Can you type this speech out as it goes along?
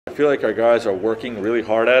I feel like our guys are working really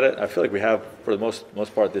hard at it. I feel like we have for the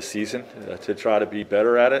most part this season to try to be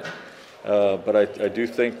better at it. But I do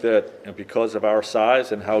think that because of our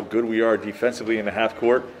size and how good we are defensively in the half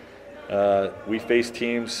court, we face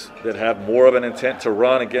teams that have more of an intent to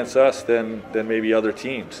run against us than maybe other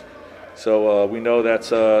teams. So we know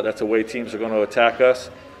that's a way teams are going to attack us.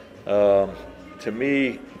 To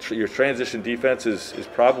me, your transition defense is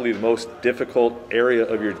probably the most difficult area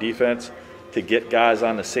of your defense to get guys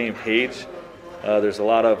on the same page. There's a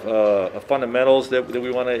lot of fundamentals that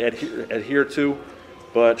we want to adhere to,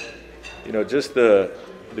 but just the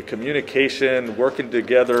communication, working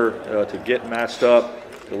together to get matched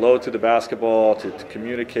up, to load to the basketball, to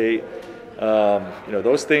communicate.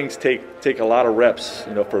 Those things take a lot of reps.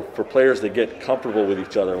 For players to get comfortable with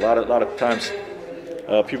each other. A lot of times,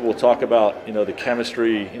 people will talk about the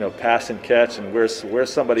chemistry, pass and catch, and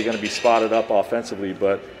where's somebody going to be spotted up offensively.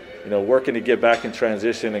 But working to get back in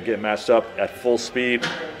transition and get matched up at full speed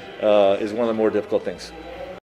is one of the more difficult things.